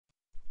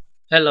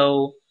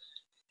Hello,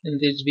 in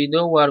this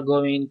video we are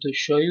going to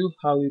show you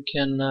how you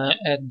can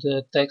add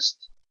the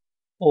text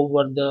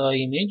over the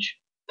image.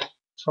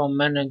 From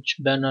Manage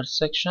Banner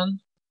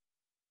section,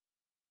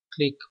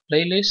 click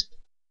Playlist,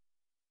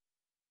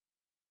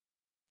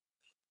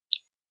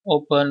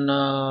 open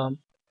the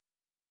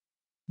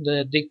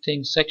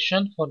editing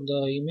section for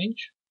the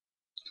image.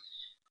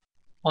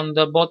 On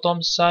the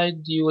bottom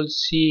side you will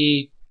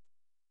see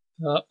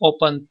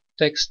Open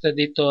Text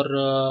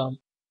Editor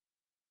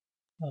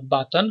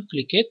button.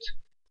 Click it.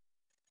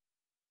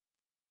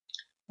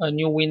 A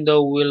new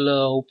window will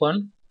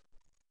open.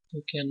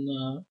 You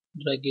can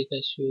drag it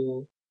as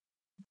you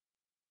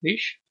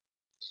wish.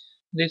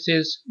 This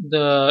is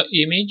the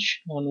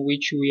image on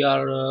which we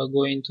are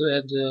going to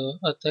add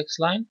a text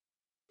line.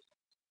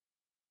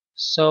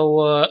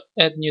 So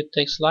add new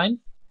text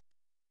line.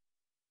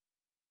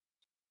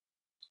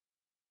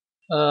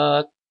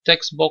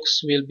 Text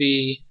box will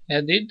be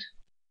added,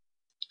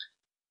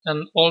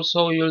 and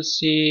also you'll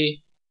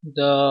see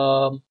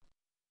the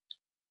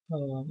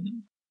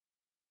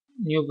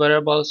new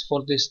variables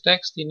for this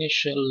text: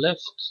 initial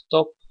left,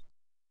 top,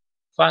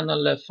 final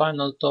left,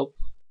 final top,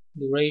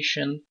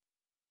 duration,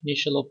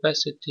 initial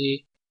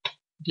opacity,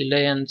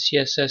 delay, and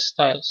CSS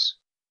styles.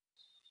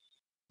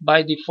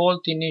 By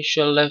default,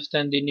 initial left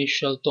and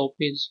initial top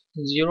is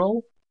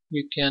 0.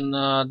 You can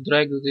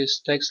drag this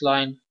text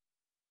line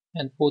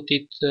and put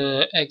it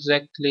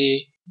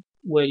exactly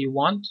where you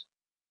want.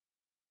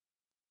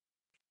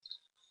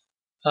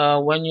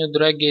 When you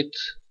drag it,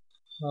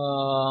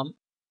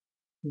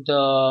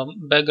 the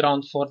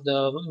background for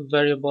the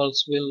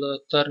variables will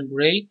turn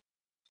gray.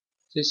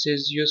 This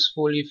is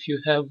useful if you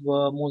have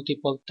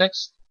multiple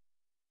text.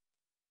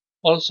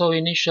 Also,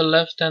 initial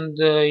left and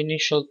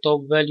initial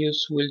top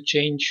values will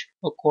change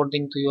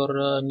according to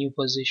your new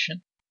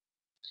position.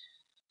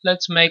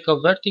 Let's make a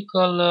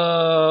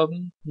vertical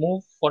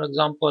move. For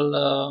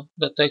example,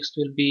 the text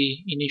will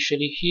be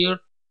initially here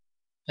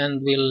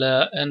and will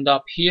end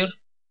up here.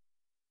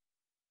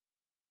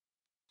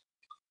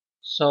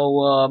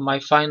 So my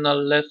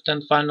final left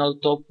and final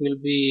top will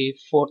be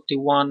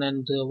 41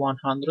 and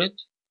 100.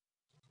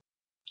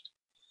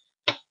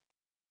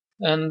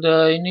 And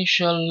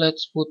initial,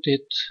 let's put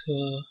it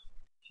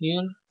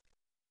here.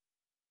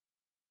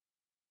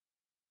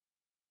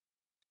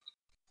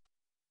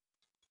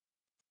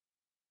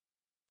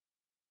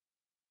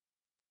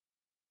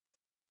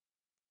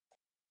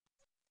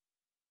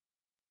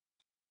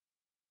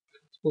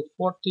 Let's put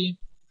 40.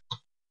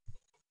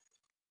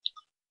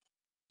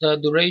 The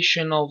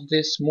duration of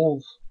this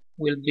move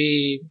will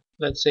be,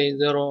 let's say,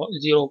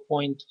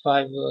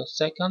 0.5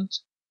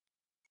 seconds.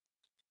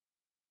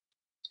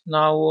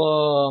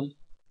 Now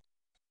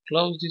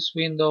close this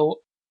window,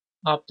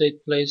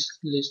 update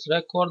playlist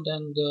record,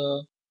 and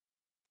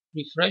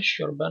refresh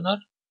your banner.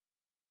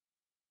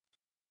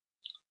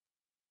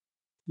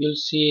 You'll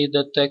see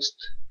the text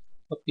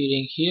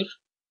appearing here.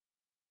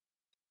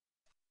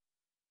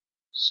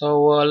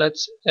 So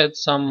let's add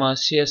some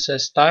CSS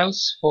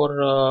styles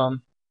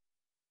for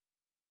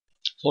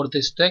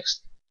this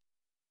text.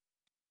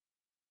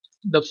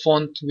 The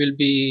font will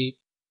be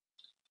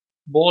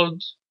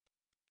bold,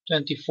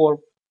 24,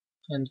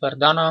 and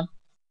Verdana.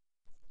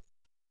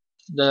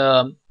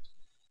 The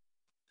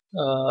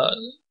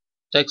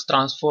text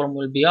transform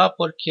will be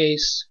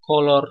uppercase,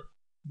 color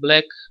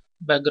black,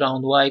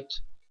 background white,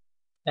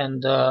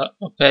 and a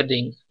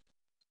padding.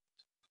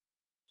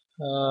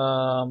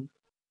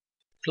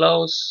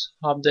 Close,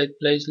 update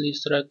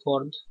playlist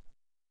record,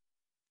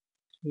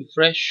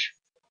 refresh,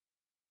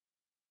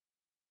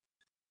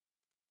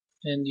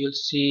 and you'll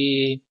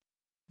see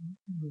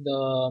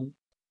the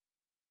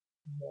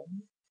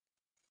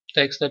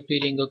text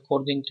appearing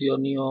according to your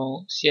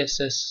new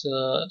CSS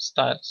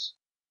styles.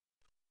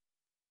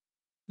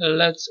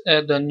 Let's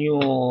add a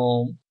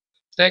new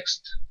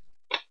text.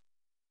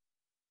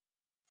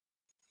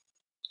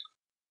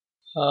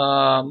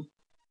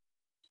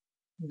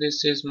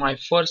 This is my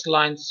first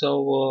line,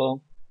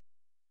 so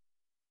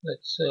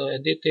let's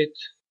edit it.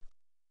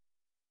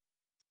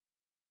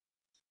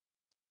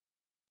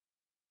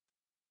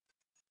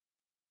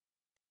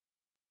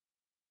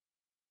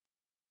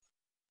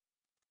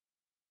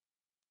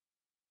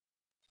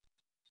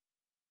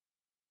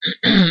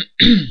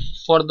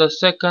 For the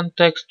second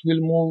text,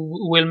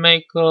 we'll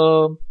make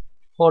a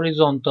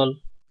horizontal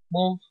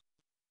move.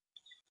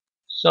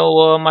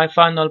 So my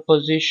final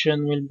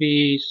position will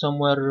be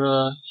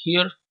somewhere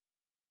here.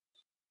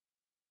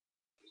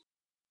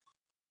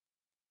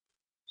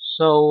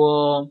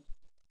 So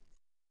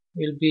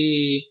will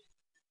be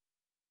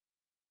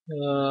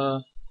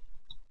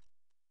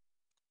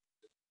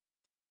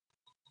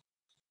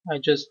I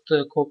just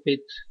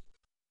copied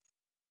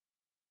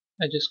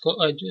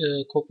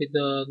copied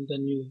the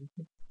new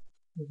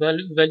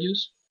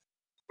values.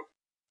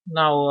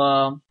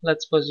 Now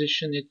let's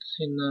position it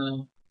in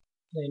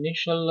the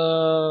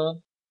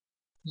initial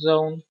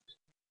zone.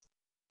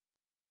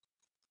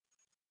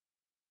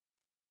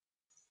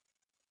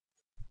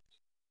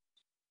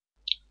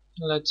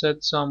 Let's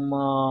add some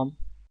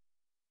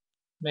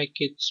make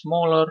it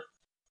smaller,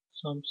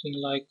 something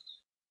like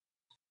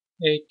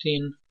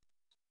 18.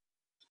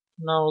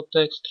 Now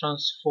text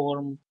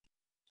transform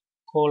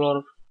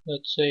color,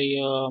 let's say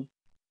uh,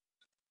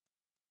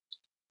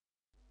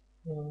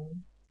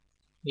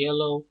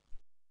 yellow.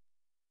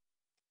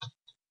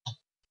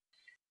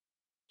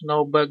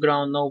 No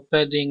background, no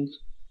padding.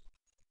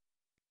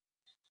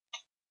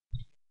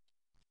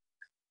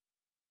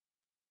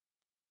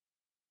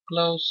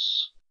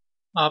 Close,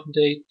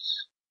 update,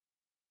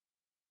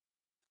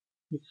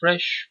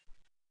 refresh.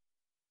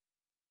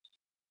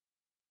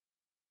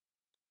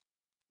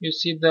 You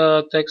see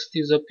the text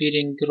is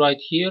appearing right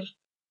here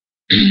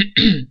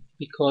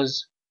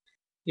because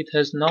it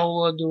has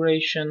no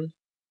duration.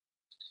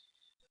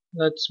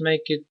 Let's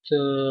make it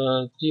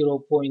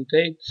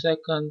 0.8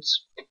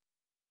 seconds.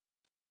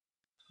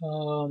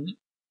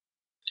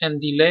 And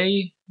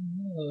delay,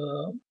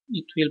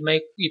 it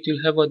will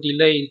have a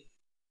delay.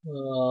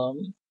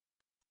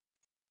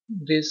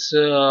 This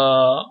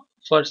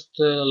first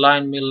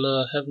line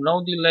will have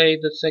no delay,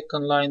 the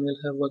second line will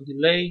have a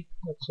delay,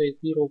 let's say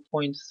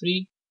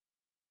 0.3.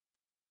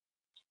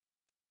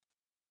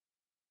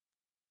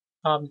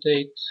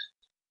 Update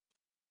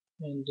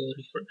and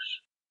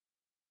refresh.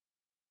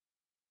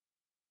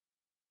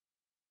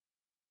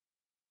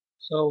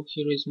 So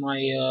here is my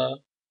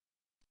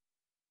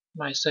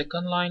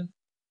second line.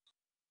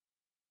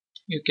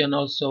 You can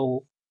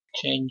also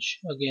change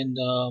again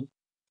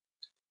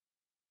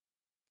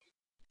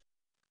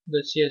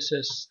the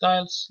CSS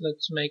styles.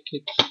 Let's make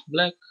it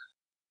black.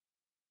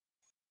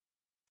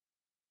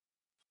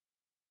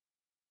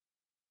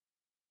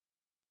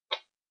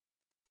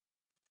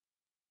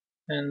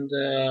 And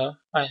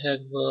I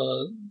have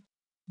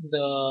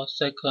the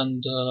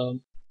second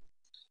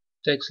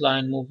text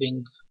line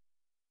moving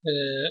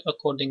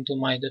according to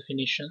my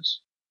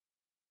definitions.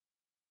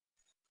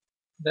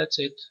 That's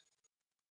it.